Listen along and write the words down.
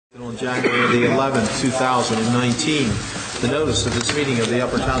On January the 11th, 2019, the notice of this meeting of the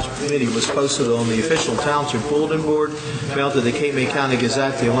Upper Township Committee was posted on the official Township bulletin board, mailed to the Cape May County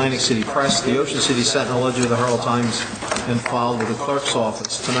Gazette, the Atlantic City Press, the Ocean City Sentinel, Ledger, the Herald Times, and filed with the clerk's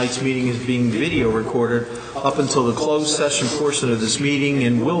office. Tonight's meeting is being video recorded up until the closed session portion of this meeting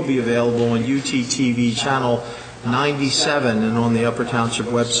and will be available on UTTV channel 97 and on the Upper Township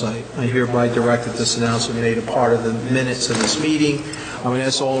website. I hereby direct that this announcement be made a part of the minutes of this meeting. I'm going to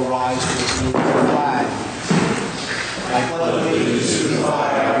ask all to rise for this new flag. I pledge allegiance to the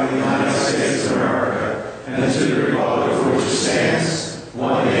flag of the United States of America and to the republic for which it stands,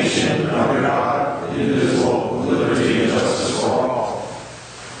 one nation, under God, indivisible, with liberty and justice for all.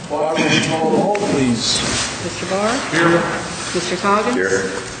 Barbara, call the roll, please. Mr. Barr? Here. Mr. Coggins? Here.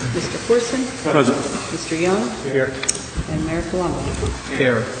 Mr. Corson? Present. Mr. Young? Here. And Mayor Colombo?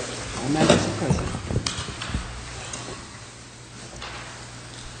 Here. All members are present.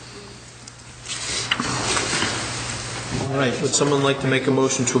 All right. Would someone like to make a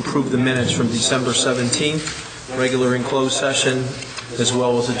motion to approve the minutes from December 17th, regular and closed session, as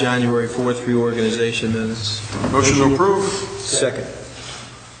well as the January 4th reorganization minutes? Motion to approve. Second.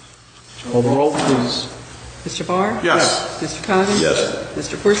 Call the roll, please. Mr. Barr? Yes. Mr. Coggins? Yes.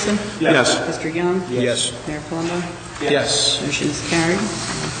 Mr. Corson? Yes. Mr. Young? Yes. Mayor Colombo? Yes. Motion is carried. All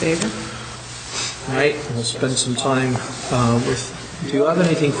in favor? All right. We'll spend some time with... Do you have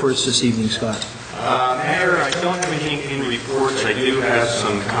anything for us this evening, Scott? Mayor, I don't have anything in reports. I do have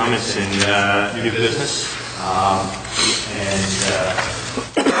some comments in new business,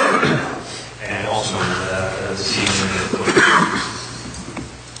 and also this evening.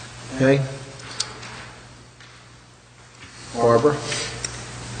 Okay. Barbara?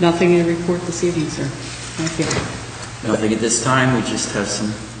 Nothing in report this evening, sir. Thank you. Nothing at this time. We just have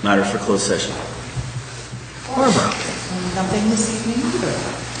some matters for closed session. Barbara? Nothing this evening either.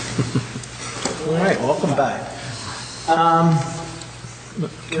 All right, welcome back.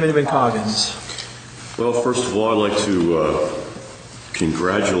 Committeeman Coggins. Well, first of all, I'd like to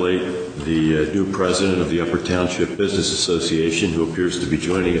congratulate the new president of the Upper Township Business Association, who appears to be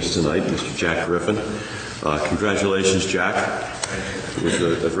joining us tonight, Mr. Jack Griffin. Congratulations, Jack. It was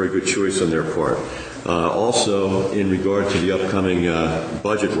a very good choice on their part. Also, in regard to the upcoming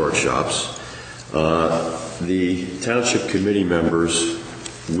budget workshops, the Township Committee members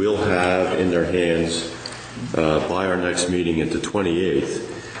will have in their hands, by our next meeting at the 28th,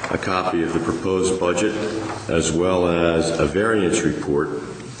 a copy of the proposed budget, as well as a variance report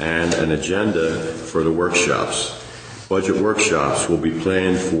and an agenda for the workshops. Budget workshops will be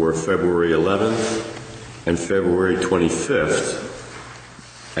planned for February 11th and February 25th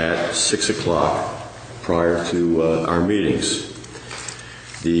at 6 o'clock prior to our meetings.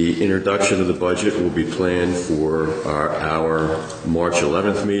 The introduction of the budget will be planned for our March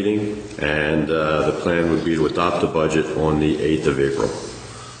 11th meeting, and the plan would be to adopt the budget on the 8th of April.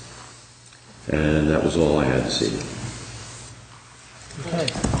 And that was all I had this evening. Okay,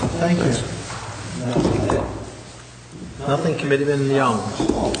 thank you. Nothing, Committeeman Young.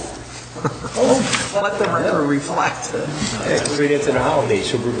 Let the record reflect. We get to the holidays,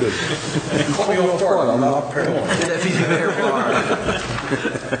 so we're good. Call me off guard, I'm not prepared. Deputy Mayor Barr.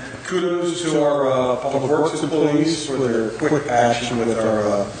 Kudos to our public works employees for their quick action with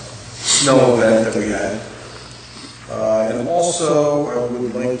our snow event that we had. And also, I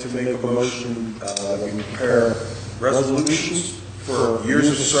would like to make a motion that we prepare resolutions for years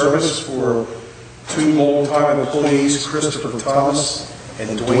of service for two long-time employees, Christopher Thomas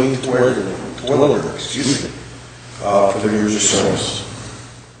and Dwayne Twiller, for their years of service.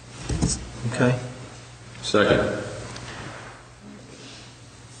 Okay. Second.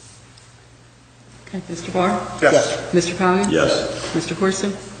 Okay, Mr. Barr? Yes. Mr. Coggins? Yes. Mr.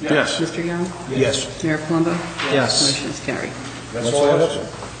 Corson? Yes. Mr. Young? Yes. Mayor Colombo? Yes. Motion is carried. That's all I have, sir.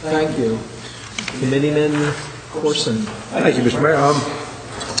 Thank you. Committeeman Corson. Thank you, Mr. Mayor.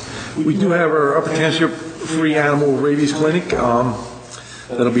 We do have our Upper Township free animal rabies clinic.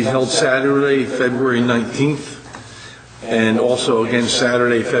 That'll be held Saturday, February 19th, and also again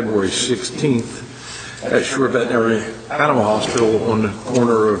Saturday, February 16th at Shore Veterinary Animal Hospital on the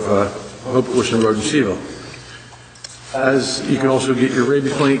corner of Hope Ocean Road in Seville. As you can also get your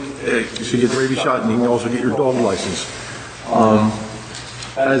rabies clinic, so you get the rabies shot, and you can also get your dog license.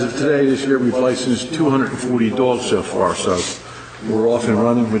 As of today, this year, we've licensed 240 dogs so far, so we're off and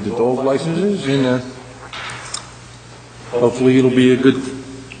running with the dog licenses, and hopefully it'll be a good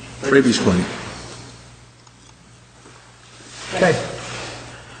rabies clinic. Okay.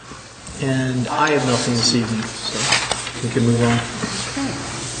 And I have nothing this evening, so we can move on. Okay.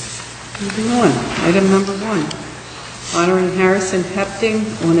 Moving on. Item number 1. honoring Harrison Hep acting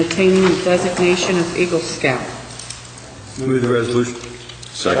on attaining the designation of Eagle Scout. Move the resolution.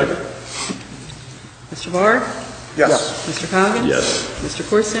 Second. Mr. Barr? Yes. Mr. Coggins? Yes. Mr.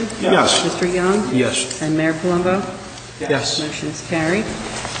 Corson? Yes. Mr. Young? Yes. And Mayor Palumbo? Yes. Motion is carried.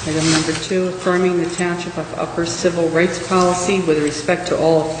 Item number 2, affirming the Township of Upper civil rights policy with respect to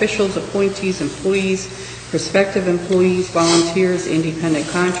all officials, appointees, employees, prospective employees, volunteers, independent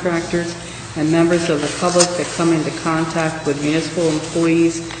contractors, and members of the public that come into contact with municipal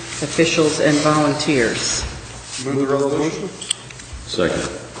employees, officials, and volunteers. Move the resolution. Second.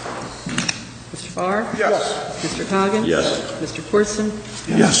 Mr. Barr? Yes. Mr. Coggins? Yes. Mr. Corson?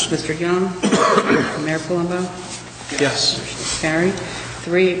 Yes. Mr. Young? And Mayor Palumbo? Yes. Motion is carried.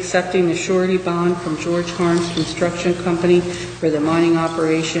 3, accepting the surety bond from George Harms Construction Company for the mining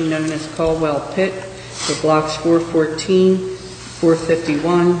operation known as Caldwell Pit for blocks 414,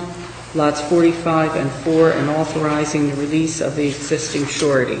 451, lots 45 and 4, and authorizing the release of the existing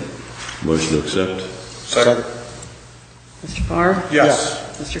surety. Motion to accept. Second. Mr. Barr? Yes.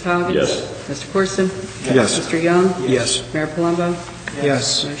 Mr. Coggins? Yes. Mr. Corson? Yes. Mr. Young? Yes. Mayor Palumbo?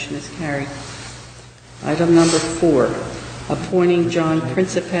 Yes. Motion is carried. Item number 4, appointing John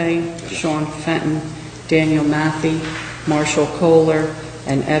Principe, Sean Fenton, Daniel Matthey, Marshall Kohler,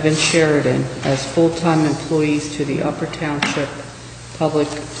 and Evan Sheridan as full-time employees to the Upper Township Public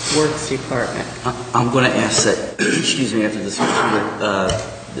Works Department. I'm going to ask that, excuse me, after the discussion with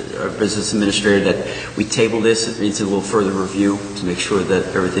our business administrator, that we table this into a little further review to make sure that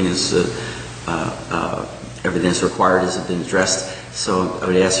everything that's required has been addressed. So I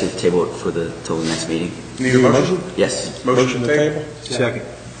would ask you to table it for till the next meeting. Need a motion? Yes. Motion to table? Second.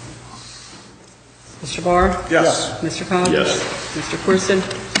 Mr. Barr? Yes. Mr. Coggins? Yes. Mr. Corson?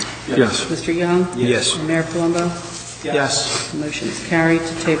 Yes. Mr. Young? Yes. And Mayor Palumbo? Yes. The motion is carried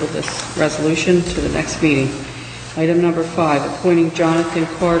to table this resolution to the next meeting. Item number 5, appointing Jonathan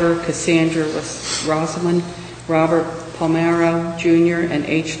Carter, Cassandra Rosamond, Robert Palmero Jr., and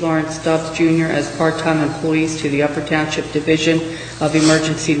H. Lawrence Stubbs Jr. as part-time employees to the Upper Township Division of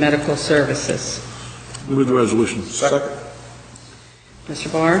Emergency Medical Services. Move the resolution. Second. Mr.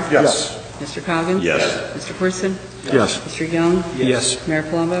 Barr? Yes. Mr. Coggins? Yes. Mr. Corson? Yes. Mr. Young? Yes. Mayor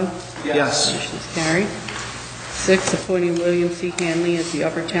Palumbo? Yes. Motion is carried. 6, appointing William C. Hanley as the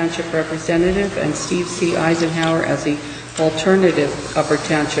Upper Township Representative and Steve C. Eisenhower as the alternative Upper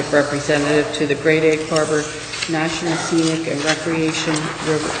Township Representative to the Great Egg Harbor National Scenic and Recreation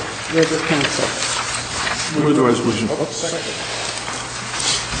River Council. Move the resolution.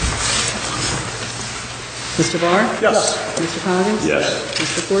 Mr. Barr? Yes. Mr. Coggins? Yes.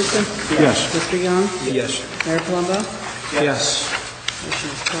 Mr. Corson? Yes. Mr. Young? Yes. Mayor Palumbo? Yes. Motion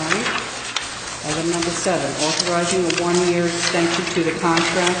is carried. Item number 7, authorizing a 1-year extension to the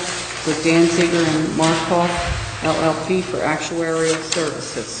contract with Danziger and Markoff LLP for actuarial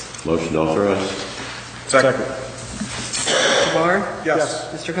services. Motion authorized. Second. Mr. Barr? Yes.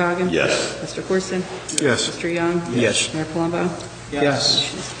 Mr. Coggins? Yes. Mr. Corson? Yes. Mr. Young? Yes. Mayor Palumbo? Yes.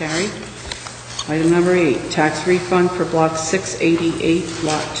 Motion is carried. Item number 8, tax refund for Block 688,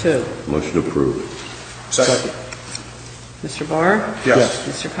 Lot 2. Motion approved. Second. Mr. Barr? Yes.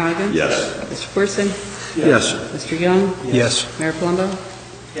 Mr. Coggins? Yes. Mr. Corson? Yes. Mr. Young? Yes. Mayor Palumbo?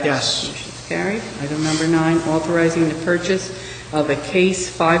 Yes. Motion is carried. Item number 9, authorizing the purchase of a Case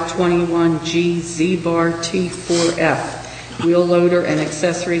 521G Z-Bar T4F wheel loader and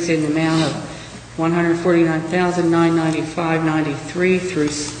accessories in the amount of $149,995.93 through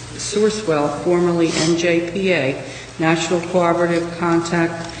Sourcewell, formerly NJPA, National Cooperative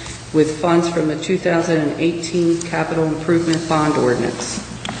Contact, with funds from the 2018 Capital Improvement Bond Ordinance.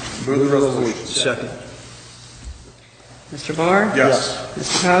 Move the resolution. Second. Mr. Barr? Yes.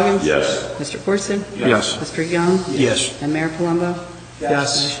 Mr. Coggins? Yes. Mr. Corson? Yes. Mr. Young? Yes. And Mayor Palumbo?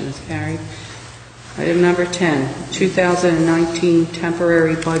 Yes. Motion is carried. Item number 10, 2019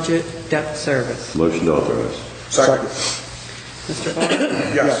 temporary budget debt service. Motion authorized. Second. Mr. Barr?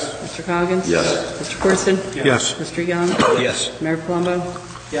 Yes. Mr. Coggins? Yes. Mr. Corson? Yes. Mr. Young? Yes. Mayor Palumbo?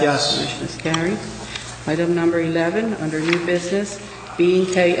 Yes. Motion is carried. Item number 11, under new business,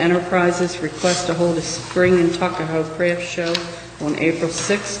 B&K Enterprises request to hold a Spring in Tuckahoe craft show on April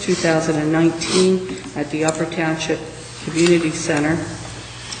 6, 2019 at the Upper Township Community Center.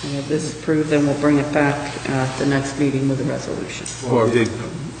 And if this is approved, then we'll bring it back at the next meeting with a resolution. Or they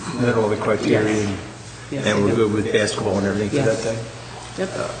met all the criteria Yes. and we're good with basketball and everything for that Yes. day?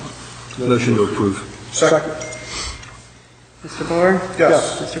 Yep. Motion to approve. Second. Mr. Barr?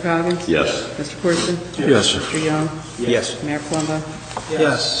 Yes. Mr. Coggins? Yes. Mr. Corson? Yes. Mr. Young? Yes. Mayor Palumbo?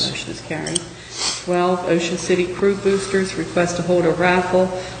 Yes. Motion is carried. 12, Ocean City Crew Boosters request to hold a raffle,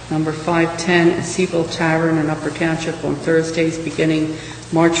 number 510, at Seaville Tavern in Upper Township on Thursdays beginning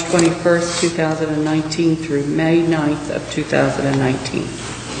March 21st, 2019 through May 9th of 2019.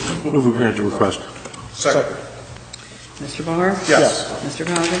 Move we grant the request. Second. Mr. Barr? Yes. Mr.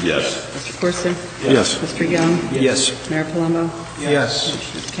 Goggins? Yes. Mr. Corson? Yes. Mr. Young? Yes. Mayor Palumbo? Yes.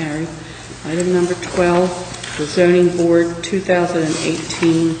 Motion is carried. Item number 12, the Zoning Board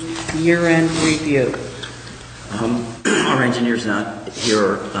 2018 Year-End Review. Our engineer's not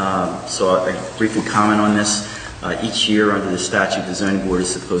here, so I'll briefly comment on this. Each year under the statute, the zoning board is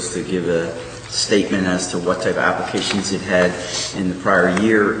supposed to give a statement as to what type of applications it had in the prior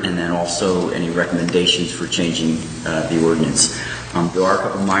year, and then also any recommendations for changing the ordinance. There are a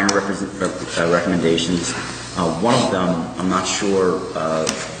couple minor recommendations. One of them, I'm not sure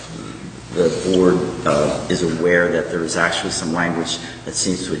the board is aware that there is actually some language that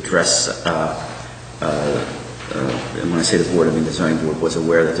seems to address, and when I say the board, I mean the zoning board was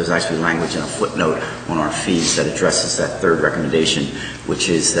aware that there's actually language in a footnote on our fees that addresses that third recommendation, which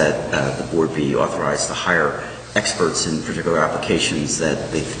is that the board be authorized to hire experts in particular applications that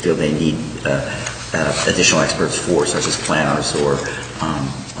they feel they need additional experts for, such as planners or,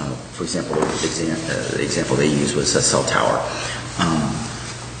 for example, the example they used was a cell tower.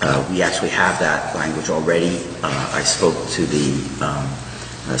 We actually have that language already. I spoke to the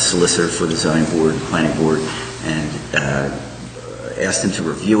solicitor for the zoning board, planning board, and asked him to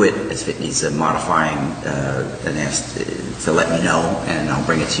review it if it needs modifying, and asked to let me know, and I'll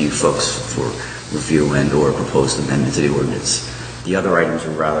bring it to you folks for review and or proposed amendment to the ordinance. The other items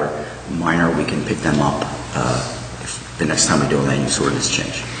are rather minor. We can pick them up the next time we do a land use ordinance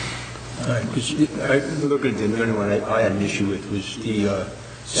change. All right, because I look at the only one I had an issue with was the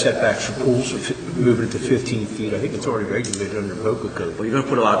setbacks for pools, moving it to 15 feet. I think it's already regulated under VOCA code. Well, you're going to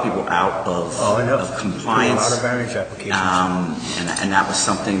put a lot of people out of compliance. A lot of variance applications. And that was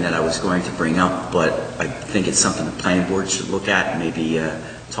something that I was going to bring up, but I think it's something the planning board should look at and maybe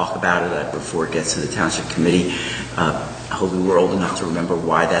talk about it before it gets to the township committee. Hopefully we're old enough to remember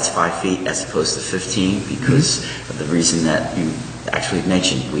why that's 5 feet as opposed to 15, because of the reason that you actually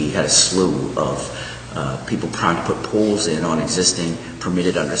mentioned. We had a slew of people trying to put pools in on existing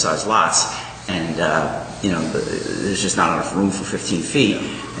permitted undersized lots, and there's just not enough room for 15 feet,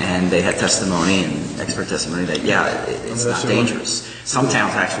 and they had testimony and expert testimony that it's not dangerous. Some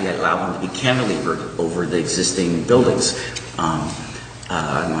towns actually allow them to be cantilevered over the existing buildings.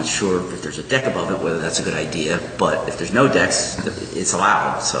 I'm not sure if there's a deck above it whether that's a good idea, but if there's no decks, it's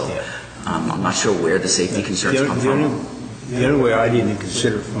allowed. So I'm not sure where the safety concerns come from. The only way I didn't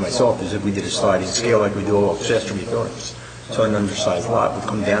consider it for myself is if we did a sliding scale like we do all accessory buildings. So an undersized lot would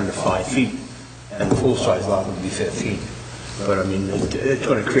come down to 5 feet, and the full-size lot would be 15. But I mean, it's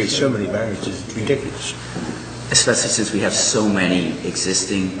going to create so many variances, it's ridiculous. Especially since we have so many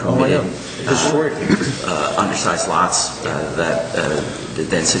existing permitted undersized lots that the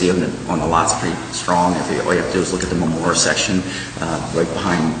density on the lot's pretty strong. All you have to do is look at the Memorial section right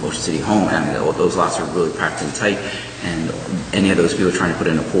behind Ocean City Home, and those lots are really packed and tight, and any of those people trying to put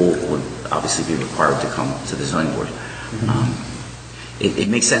in a pool would obviously be required to come to the zoning board. It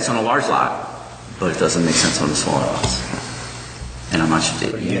makes sense on a large lot, but it doesn't make sense on the smaller lots. And I'm not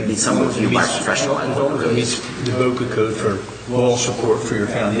sure, you need someone reviewed by a professional. It also meets the VOCA code for wall support for your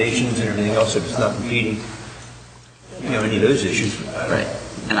foundations and everything else, if it's not impeding, any of those issues. Right.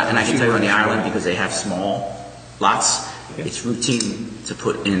 And I can tell you on the island, because they have small lots, it's routine to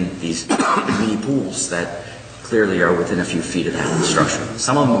put in these mini pools that clearly are within a few feet of that structure.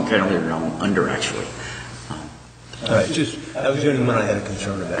 Some of them are generally under, actually. That was the only one I had a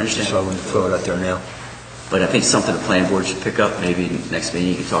concern about, so I wanted to throw it out there now. But I think it's something the planning board should pick up. Maybe next meeting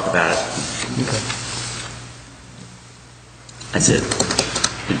you can talk about it. Okay. That's it.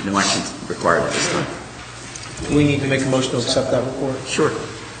 No action required at this time. Do we need to make a motion to accept that report? Sure.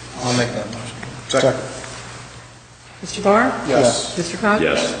 I'll make that motion. Second. Mr. Barr? Yes. Mr. Cox?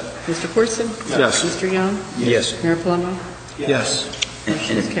 Yes. Mr. Corson? Yes. Mr. Young? Yes. Mayor Palumbo? Yes.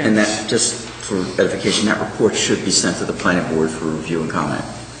 And that, just for edification, that report should be sent to the planning board for review and comment.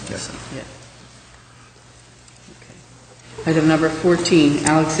 Yeah. Item number 14,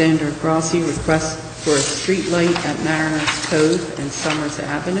 Alexander Grossi request for a street light at Mariners Cove and Summers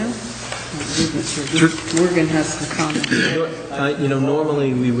Avenue. I believe Mr. Morgan has some comments.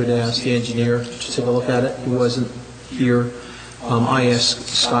 Normally we would ask the engineer to take a look at it. He wasn't here. I asked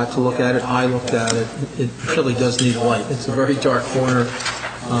Scott to look at it. I looked at it. It really does need a light. It's a very dark corner.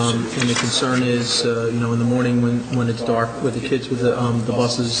 And the concern is, in the morning when it's dark with the kids with the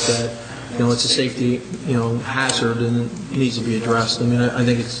buses, that it's a safety hazard and it needs to be addressed. I mean, I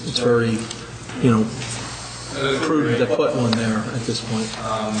think it's very prudent to put one there at this point.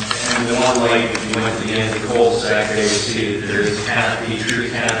 And the one light, if you went to the end of the cul-de-sac, they would see that there is a canopy, tree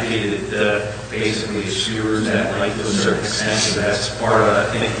canopy that basically obscures that light to a certain extent, so that's part of,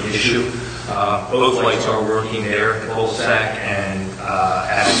 I think, the issue. Both lights are working there, the cul-de-sac and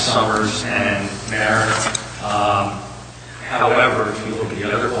at Summers and Mariner. However, if you look at the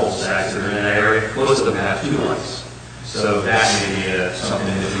other cul-de-sacs that are in that area, most of them have 2 lights. So that may be something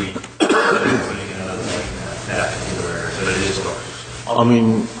that we putting another light in that particular area, but it is dark. I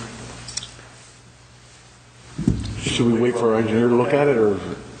mean, should we wait for our engineer to look at it, or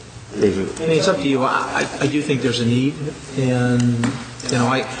is it? I mean, it's up to you. I do think there's a need, and,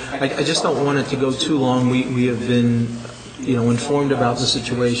 I just don't want it to go too long. We have been, informed about the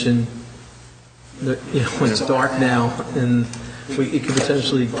situation, that, when it's dark now, and it could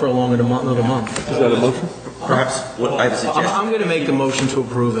potentially prolong it another month. Is that a motion? Perhaps, what I have a suggestion. I'm going to make the motion to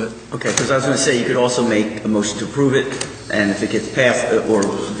approve it. Okay, because I was going to say, you could also make a motion to approve it, and if it gets passed, or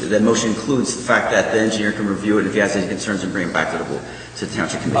the motion includes the fact that the engineer can review it, if he has any concerns, and bring it back to the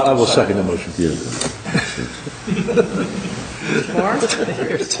township committee. I will second the motion. Mr. Barr?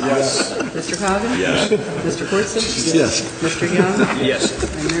 Yes. Mr. Cogan? Yes. Mr. Corson? Yes. Mr. Young? Yes.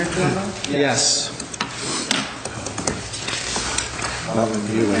 And Mayor Colombo? Yes. That would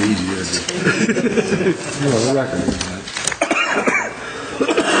be way easier. The record.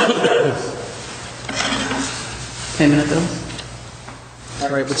 Payment of bills? All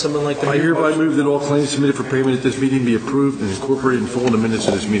right, would someone like to I make a hereby motion? move that all claims submitted for payment at this meeting be approved and incorporated in full in the minutes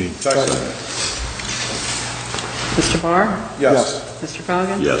of this meeting. Mr. Barr? Yes. Mr.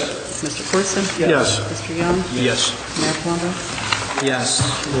 Cogan? Yes. Mr. Corson? Yes. Mr. Young? Yes. Mayor Colombo? Yes,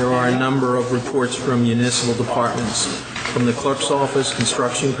 there are a number of reports from municipal departments, from the clerk's office,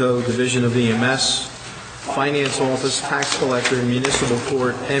 construction code, division of EMS, finance office, tax collector, municipal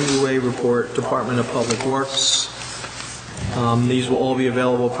court, MUA report, Department of Public Works. These will all be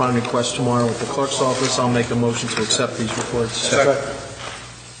available upon request tomorrow at the clerk's office. I'll make a motion to accept these reports.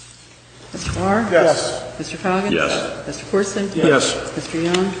 Mr. Barr? Yes. Mr. Cogan? Yes. Mr. Corson? Yes. Mr.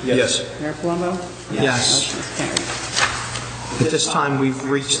 Young? Yes. Mayor Colombo? Yes. Motion is carried. At this time, we've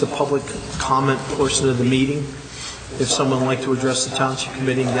reached the public comment portion of the meeting. If someone would like to address the Township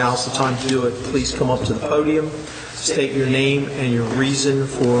Committee, now's the time to do it. Please come up to the podium, state your name and your reason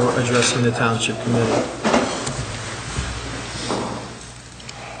for addressing the Township Committee.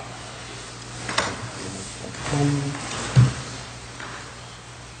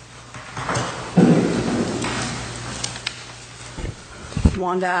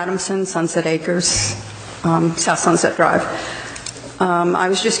 Wanda Adamson, Sunset Acres, South Sunset Drive. I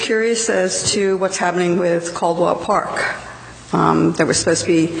was just curious as to what's happening with Caldwell Park. There were supposed to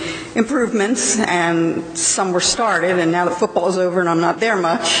be improvements, and some were started, and now that football's over and I'm not there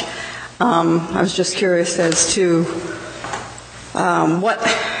much, I was just curious as to what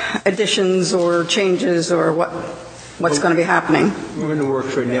additions or changes or what's going to be happening. We're in the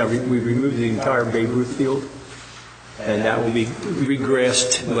works right now. We removed the entire Babe Ruth field, and that will be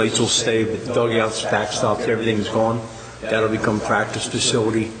regrassed. The lights will stay, but the dugouts, backstops, everything's gone. That'll become practice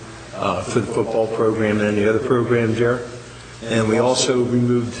facility for the football program and any other programs there. And we also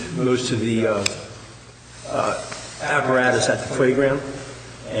removed most of the apparatus at the playground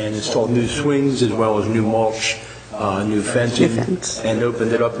and installed new swings as well as new mulch, new fencing, and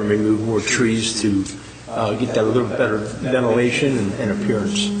opened it up and removed more trees to get that a little better ventilation and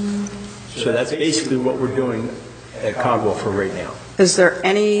appearance. So that's basically what we're doing at Caldwell for right now. Is there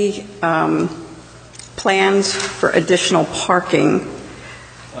any plans for additional parking?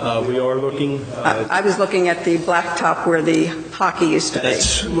 We are looking. I was looking at the blacktop where the hockey used to be.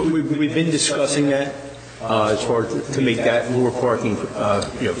 We've been discussing that as far as to make that more parking,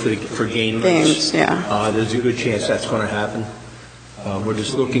 for game Games, yeah. There's a good chance that's going to happen. We're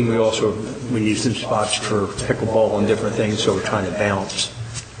just looking. We need some spots for pickleball and different things, so we're trying to balance.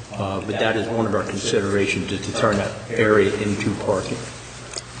 But that is one of our considerations, is to turn that area into parking.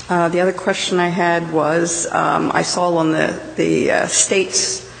 The other question I had was, I saw on the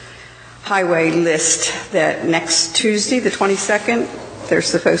state's highway list that next Tuesday, the 22nd, they're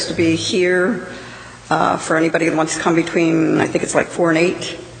supposed to be here for anybody that wants to come between, I think it's like 4 and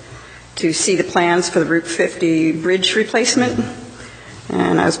 8, to see the plans for the Route 50 bridge replacement.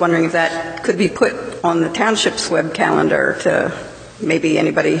 And I was wondering if that could be put on the township's web calendar to maybe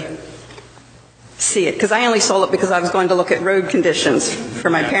anybody see it, because I only saw it because I was going to look at road conditions for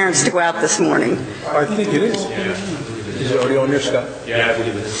my parents to go out this morning. I think it is. Is it already on your, Scott? Yeah, I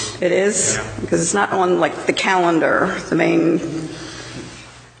believe it is. It is? Because it's not on like the calendar, the main...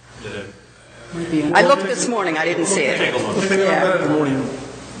 I looked this morning, I didn't see it. We'll take a look at it in the morning.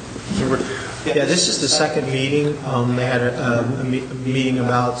 Yeah, this is the second meeting. They had a meeting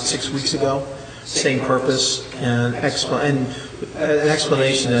about 6 weeks ago, same purpose, and an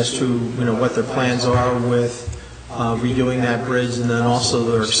explanation as to, what their plans are with redoing that bridge, and then also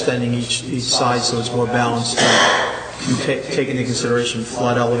they're extending each side so it's more balanced, take into consideration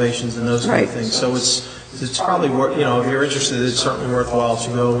flood elevations and those kind of things. So it's probably worth, if you're interested, it's certainly worthwhile to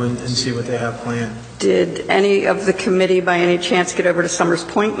go and see what they have planned. Did any of the committee by any chance get over to Summers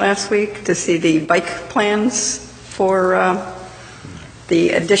Point last week to see the bike plans for the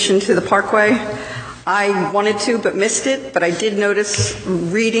addition to the parkway? I wanted to but missed it, but I did notice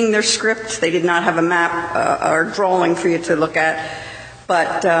reading their script, they did not have a map or drawing for you to look at,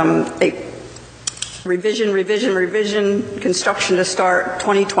 but revision, construction to start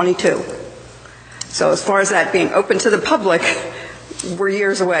 2022. So as far as that being open to the public, we're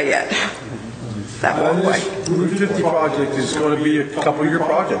years away yet. That walkway. This Route 50 project is going to be a couple-year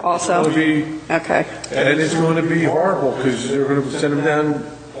project. Also? It's going to be, Okay. and it's going to be horrible because they're going to send them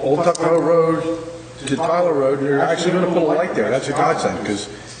down Old Tuckahoe Road to Tyler Road, and they're actually going to put a light there. That's a godsend, because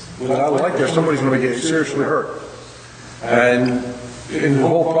without a light there, somebody's going to get seriously hurt. And in the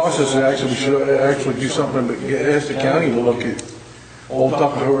whole process, we should actually do something, but ask the county to look at Old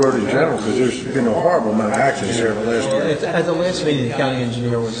Tuckahoe Road in general, because there's been a horrible amount of accidents there the last year. At the last meeting, the county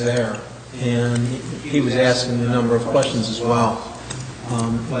engineer was there, and he was asking a number of questions as well.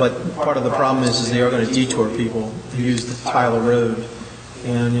 But part of the problem is they are going to detour people who use the Tyler Road.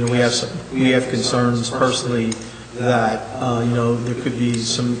 And we have concerns personally that there could be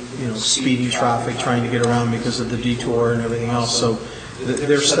some speeding traffic trying to get around because of the detour and everything else. So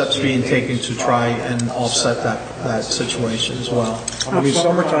there's steps being taken to try and offset that situation as well. I mean,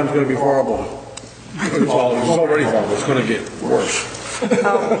 summertime's going to be horrible. It's already horrible. It's going to get worse.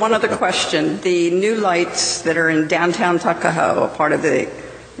 One other question. The new lights that are in downtown Tuckahoe, a part of the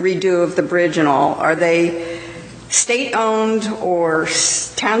redo of the bridge and all, are they state-owned or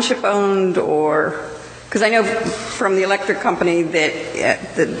township-owned, or, because I know from the electric company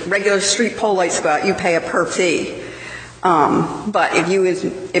that the regular street pole lights go out, you pay a per fee. But if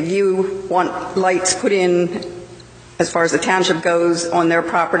you want lights put in, as far as the township goes, on their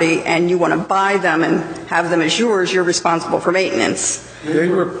property, and you want to buy them and have them as yours, you're responsible for maintenance. They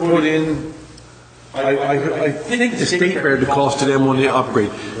were put in, I think the state paid the cost to them when they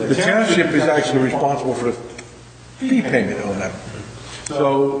upgrade. The township is actually responsible for the fee payment on them.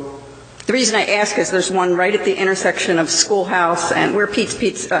 So the reason I ask is there's one right at the intersection of Schoolhouse and where Pete's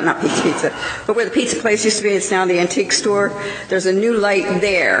Pizza, not Pete's Pizza, but where the pizza place used to be, it's now the antique store. There's a new light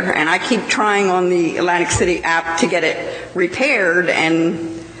there, and I keep trying on the Atlantic City app to get it repaired,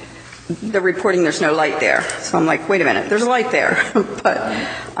 and they're reporting there's no light there. So I'm like, wait a minute, there's a light there. But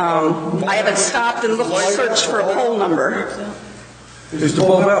I haven't stopped and searched for a pole number. is the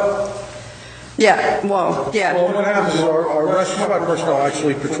bulb out? Yeah, well, yeah. Well, what happens is our rescue squad personnel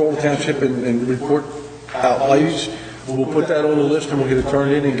actually patrol the township and report out lights. We'll put that on the list and we'll get it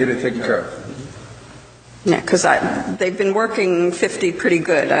turned in and get it taken care of. Yeah, because they've been working 50 pretty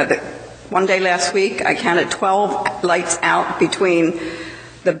good. One day last week, I counted 12 lights out between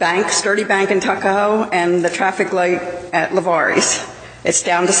the bank, Sturdy Bank in Tuckahoe, and the traffic light at Lavari's. It's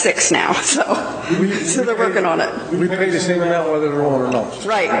down to 6 now, so they're working on it. We pay the same amount whether they're on or not.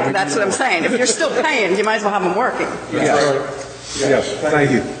 Right, that's what I'm saying. If you're still paying, you might as well have them working. Yes,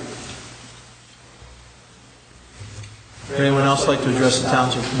 thank you. Would anyone else like to address the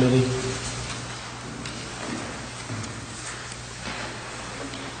Township Committee?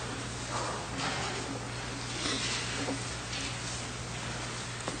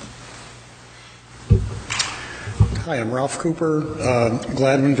 Hi, I'm Ralph Cooper,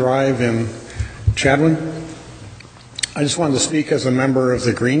 Gladwin Drive in Chadwin. I just wanted to speak as a member of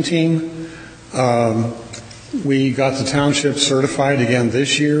the Green Team. We got the township certified again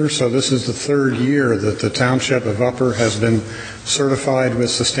this year, so this is the third year that the Township of Upper has been certified with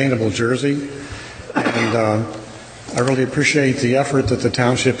Sustainable Jersey. And I really appreciate the effort that the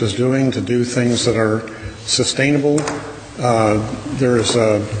township is doing to do things that are sustainable. There's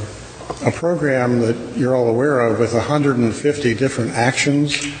a program that you're all aware of with 150 different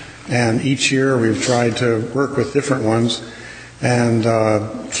actions, and each year we've tried to work with different ones. And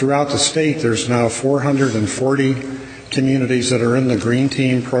throughout the state, there's now 440 communities that are in the Green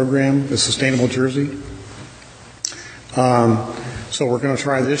Team program, the Sustainable Jersey. So we're going to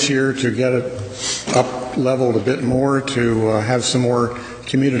try this year to get it up leveled a bit more to have some more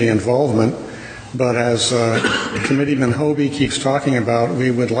community involvement. But as Committeeman Hobie keeps talking about, we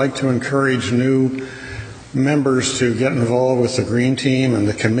would like to encourage new members to get involved with the Green Team and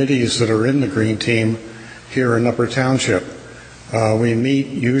the committees that are in the Green Team here in Upper Township. We meet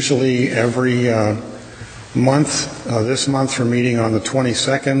usually every month. This month we're meeting on the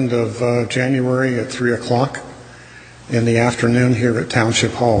 22nd of January at 3 o'clock in the afternoon here at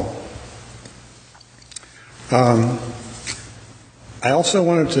Township Hall. I also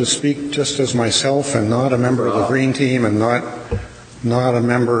wanted to speak just as myself and not a member of the Green Team and not a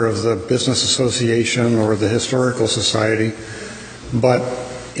member of the Business Association or the Historical Society, but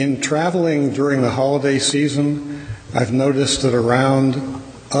in traveling during the holiday season, I've noticed that around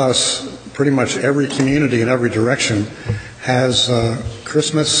us, pretty much every community in every direction has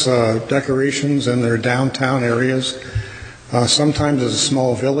Christmas decorations in their downtown areas. Sometimes it's a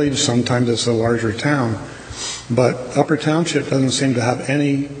small village, sometimes it's a larger town. But Upper Township doesn't seem to have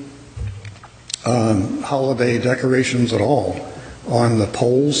any holiday decorations at all on the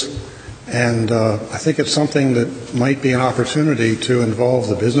poles. And I think it's something that might be an opportunity to involve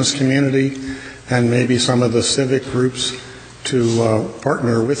the business community and maybe some of the civic groups to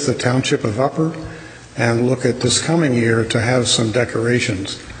partner with the Township of Upper and look at this coming year to have some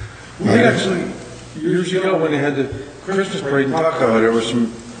decorations. We actually, years ago when they had the Christmas parade in Tuckahoe, there were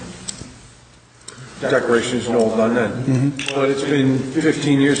some decorations and all done then. Mm-hmm. But it's been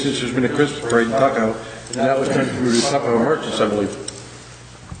 15 years since there's been a Christmas parade in Tuckahoe, and that was done through the Tuckahoe Merchants, I believe.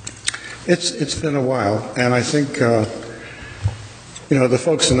 It's been a while, and I think the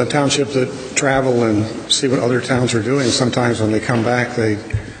folks in the township that travel and see what other towns are doing, sometimes when they come back, they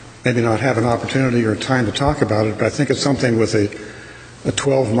maybe not have an opportunity or time to talk about it, but I think it's something with a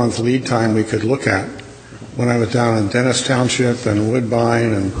 12-month lead time we could look at. When I was down in Dennis Township and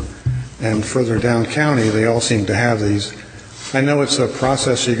Woodbine and further down county, they all seem to have these. I know it's a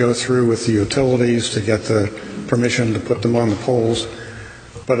process you go through with the utilities to get the permission to put them on the poles,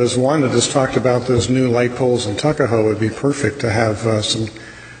 but as Wanda just talked about those new light poles in Tuckahoe, it would be perfect to have some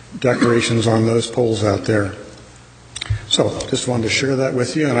decorations on those poles out there. So just wanted to share that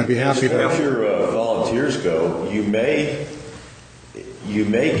with you, and I'd be happy to. As your volunteers go, you may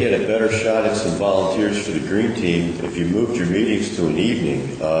get a better shot at some volunteers for the Green Team if you moved your meetings to an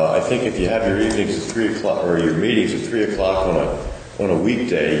evening. I think if you have your evenings at 3 o'clock or your meetings at 3 o'clock on a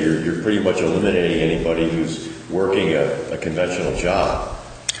weekday, you're pretty much eliminating anybody who's working a conventional job.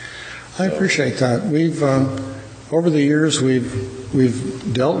 I appreciate that. We've over the years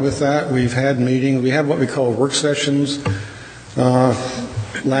we've dealt with that. We've had meetings. We have what we call work sessions.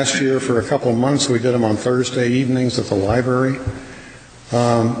 Last year, for a couple of months, we did them on Thursday evenings at the library.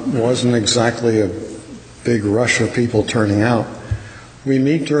 Wasn't exactly a big rush of people turning out. We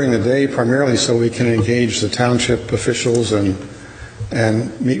meet during the day primarily so we can engage the township officials and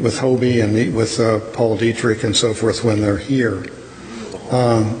meet with Hobie and meet with Paul Dietrich and so forth when they're here.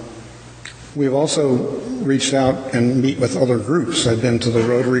 We've also reached out and meet with other groups. I've been to the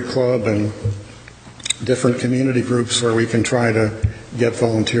Rotary Club and different community groups where we can try to get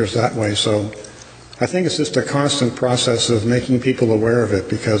volunteers that way. So I think it's just a constant process of making people aware of it,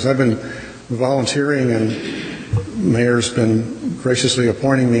 because I've been volunteering and Mayor's been graciously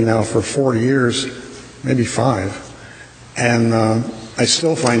appointing me now for 4 years, maybe 5. And I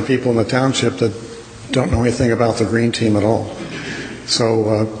still find people in the township that don't know anything about the Green Team at all.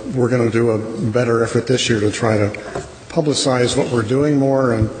 So we're going to do a better effort this year to try to publicize what we're doing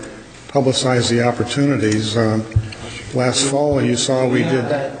more and publicize the opportunities. Last fall, you saw we did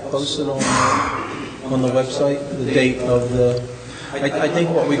that posted on the website, the date of the. I think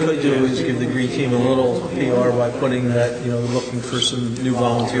what we could do is give the Green Team a little PR by putting that, looking for some new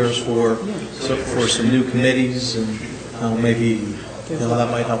volunteers for some new committees, and maybe that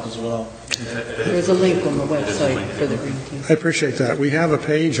might help as well. There's a link on the website for the Green Team. I appreciate that. We have a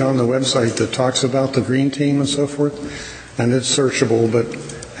page on the website that talks about the Green Team and so forth, and it's searchable, but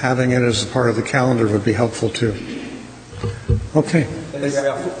having it as a part of the calendar would be helpful too. Okay.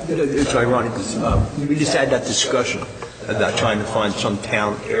 It's ironic, we just had that discussion about trying to find some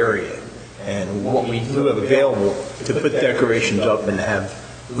town area and what we do have available to put decorations up and have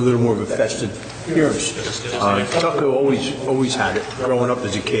a little more of a festive appearance. Tuckahoe always had it. Growing up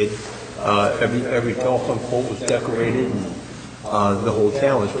as a kid, every telephone pole was decorated, and the whole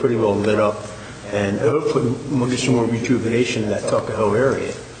town was pretty well lit up. And hopefully we'll get some more rejuvenation in that Tuckahoe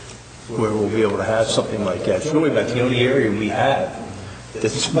area, where we'll be able to have something like that. It's really about the only area we have. But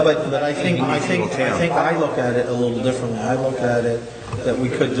I think I look at it a little differently. I look at it that we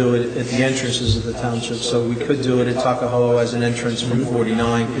could do it at the entrances of the township. So we could do it at Tuckahoe as an entrance from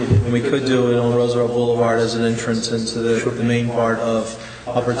 49, and we could do it on Roosevelt Boulevard as an entrance into the main part of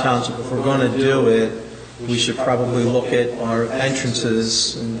Upper Township. If we're going to do it, we should probably look at our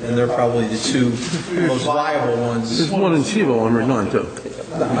entrances, and they're probably the two most viable ones. There's one in Chivo on Route 9 too.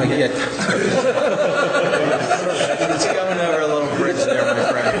 I get it's coming over a little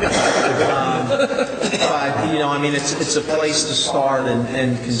But, I mean, it's a place to start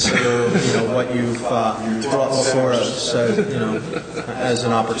and consider, what you've brought before us, so, as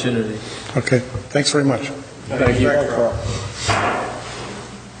an opportunity. Okay, thanks very much. Thank you.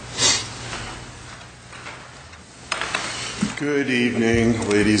 Good evening,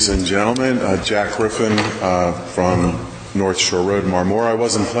 ladies and gentlemen. Jack Griffin from North Shore Road, Marmora. I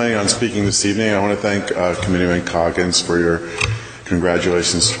wasn't planning on speaking this evening. I want to thank Committeeman Coggins for your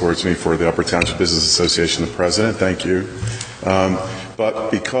congratulations towards me for the Upper Township Business Association, the president. Thank you. But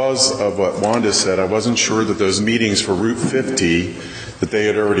because of what Wanda said, I wasn't sure that those meetings for Route 50, that they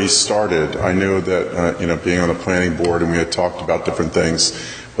had already started. I know that, being on the planning board and we had talked about different things.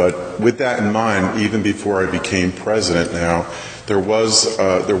 But with that in mind, even before I became president now, there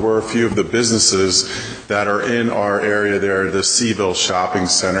were a few of the businesses that are in our area there, the Seaville Shopping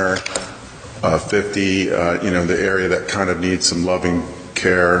Center, 50, the area that kind of needs some loving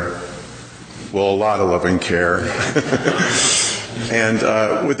care. Well, a lot of loving care.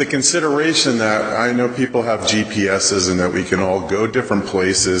 And with the consideration that I know people have GPSs and that we can all go different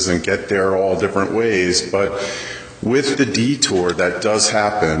places and get there all different ways, but with the detour that does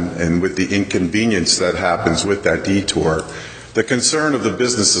happen and with the inconvenience that happens with that detour, the concern of the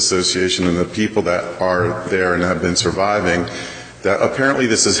business association and the people that are there and have been surviving, that apparently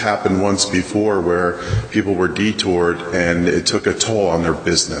this has happened once before where people were detoured and it took a toll on their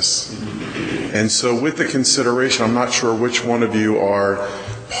business. And so with the consideration, I'm not sure which one of you are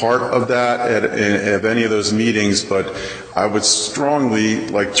part of that at any of those meetings, but I would strongly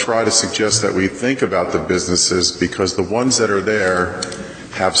try to suggest that we think about the businesses because the ones that are there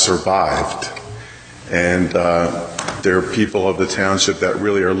have survived. And there are people of the township that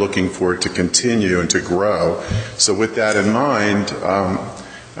really are looking for it to continue and to grow. So with that in mind,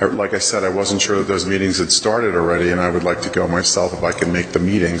 like I said, I wasn't sure that those meetings had started already, and I would like to go myself if I can make the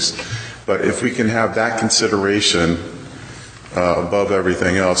meetings. But if we can have that consideration above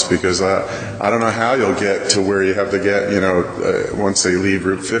everything else, because I don't know how you'll get to where you have to get, once they leave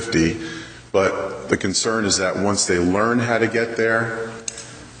Route 50, but the concern is that once they learn how to get there,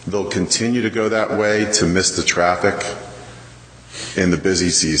 they'll continue to go that way to miss the traffic in the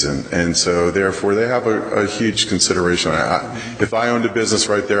busy season. And so therefore they have a huge consideration. If I owned a business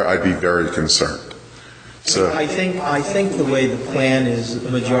right there, I'd be very concerned. So I think the way the plan is,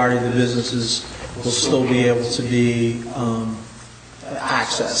 the majority of the businesses will still be able to be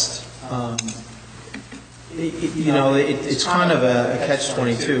accessed. It's kind of a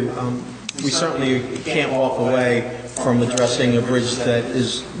catch-22. We certainly can't walk away from addressing a bridge that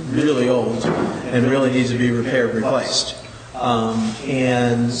is really old and really needs to be repaired, replaced.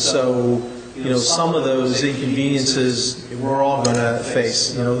 And so, some of those inconveniences we're all going to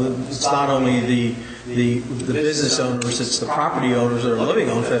face. It's not only the business owners, it's the property owners that are living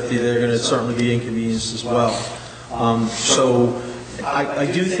on 50, they're going to certainly be inconvenienced as well. So I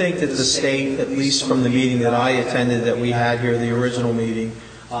do think that the state, at least from the meeting that I attended that we had here, the original meeting,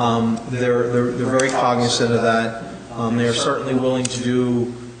 they're very cognizant of that. They're certainly willing to do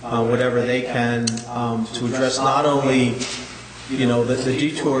whatever they can to address not only the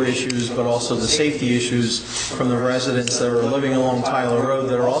detour issues, but also the safety issues from the residents that are living along Tyler Road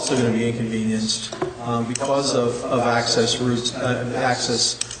that are also going to be inconvenienced because of access routes,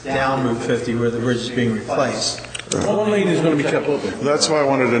 access down Route 50 where the bridge is being replaced. One lane is going to be kept open. that's why I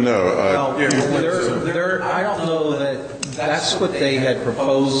wanted to know. I don't know that that's what they had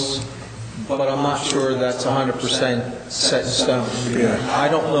proposed, but I'm not sure that's 100% set in stone. I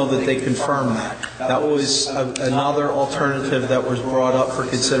don't know that they confirmed that. That was another alternative that was brought up for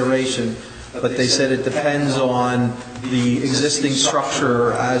consideration, but they said it depends on the existing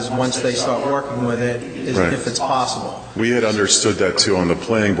structure as once they start working with it, if it's possible. We had understood that too on the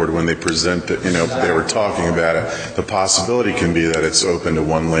planning board when they presented, they were talking about it. The possibility can be that it's open to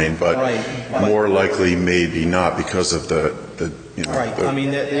one lane, but more likely maybe not because of the Right. I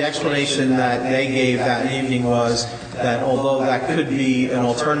mean, the explanation that they gave that evening was that although that could be an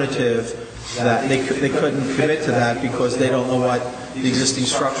alternative, that they couldn't commit to that because they don't know what the existing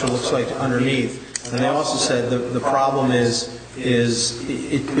structure looks like underneath. And they also said the problem is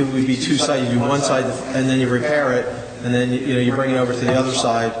it would be two sides. You do one side and then you repair it, and then you bring it over to the other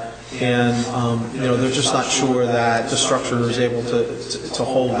side. And they're just not sure that the structure is able to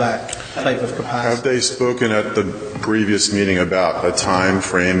hold that type of capacity. Have they spoken at the previous meeting about a time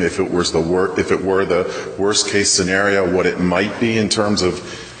frame if it were the worst case scenario, what it might be in terms of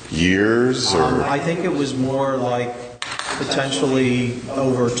years? Or I think it was more like potentially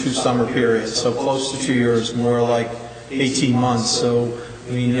over 2 summer periods, so close to 2 years, more like 18 months. So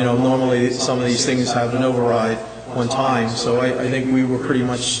I mean, normally some of these things have an override one time. So I think we were pretty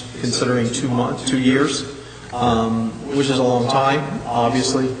much considering 2 years, which is a long time,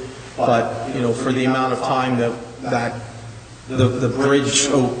 obviously. But, for the amount of time that the bridge,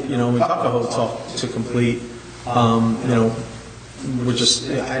 in Tuckahoe to complete, we're just,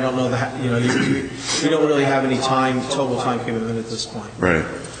 I don't know that, we don't really have any total time commitment at this point. Right.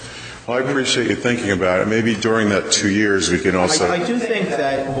 Well, I appreciate you thinking about it. Maybe during that 2 years, we can also... I do think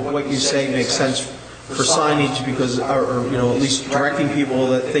that what you say makes sense for signage because, or at least directing people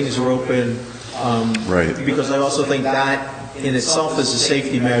that things are open. Right. Because I also think that in itself is a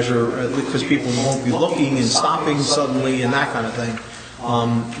safety measure because people won't be looking and stopping suddenly and that kind of thing.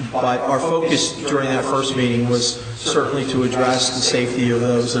 But our focus during that first meeting was certainly to address the safety of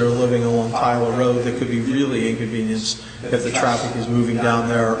those that are living along Tyler Road that could be really inconvenienced if the traffic is moving down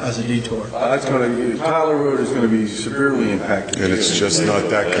there as a detour. Tyler Road is going to be severely impacted. And it's just not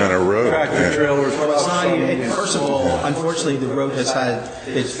that kind of road. Tractor trailers. Well, it's not even, first of all, unfortunately, the road has had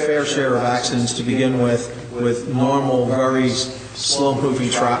its fair share of accidents to begin with normal, very slow-moving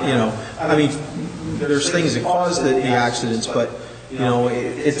traffic. I mean, there's things that cause the accidents, but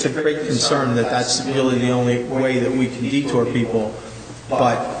it's a great concern that that's really the only way that we can detour people.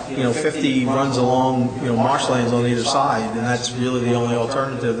 But, 50 runs along, marshlands on either side, and that's really the only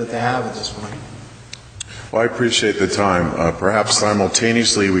alternative that they have at this point. Well, I appreciate the time. Perhaps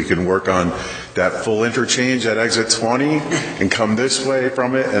simultaneously we can work on that full interchange at exit 20 and come this way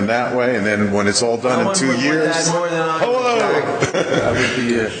from it and that way, and then when it's all done in 2 years... Hello!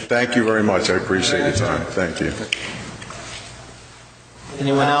 Thank you very much. I appreciate your time. Thank you.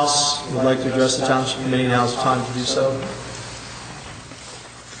 Anyone else would like to address the Township Committee? Now's the time to do so.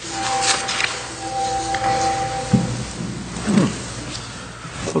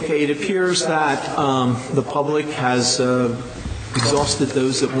 Okay, it appears that the public has exhausted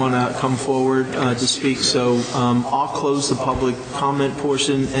those that want to come forward to speak, so I'll close the public comment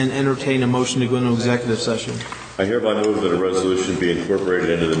portion and entertain a motion to go into executive session. I hereby move that a resolution be incorporated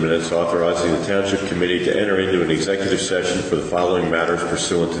into the minutes authorizing the Township Committee to enter into an executive session for the following matters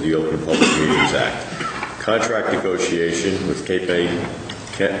pursuant to the Open Public Meetings Act. Contract negotiation with Cape May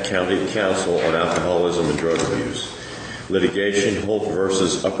County Council on alcoholism and drug abuse. Litigation, Holt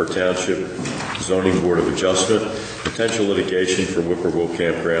versus Upper Township Zoning Board of Adjustment. Potential litigation for Whippoorwill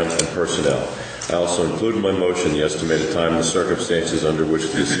Campground and personnel. I also include in my motion the estimated time and the circumstances under which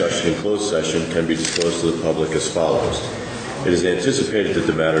the discussion in closed session can be disclosed to the public as follows. It is anticipated that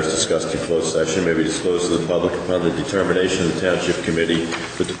the matters discussed in closed session may be disclosed to the public upon the determination of the Township Committee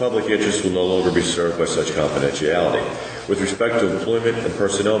that the public interest will no longer be served by such confidentiality. With respect to employment and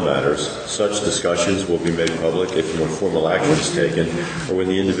personnel matters, such discussions will be made public if no formal action is taken or when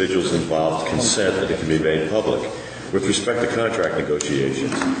the individuals involved consent that it can be made public. With respect to contract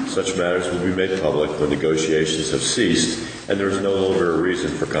negotiations, such matters will be made public when negotiations have ceased and there is no longer a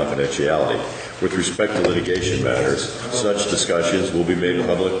reason for confidentiality. With respect to litigation matters, such discussions will be made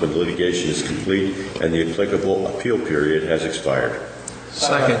public when litigation is complete and the applicable appeal period has expired.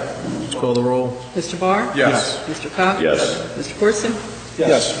 Second. Let's call the roll. Mr. Barr? Yes. Mr. Cox? Yes. Mr. Corson?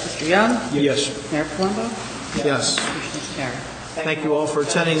 Yes. Mr. Young? Yes. Mayor Colombo? Yes. Motion is carried. Thank you all for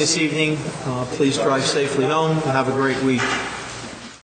attending this evening. Please drive safely home and have a great week.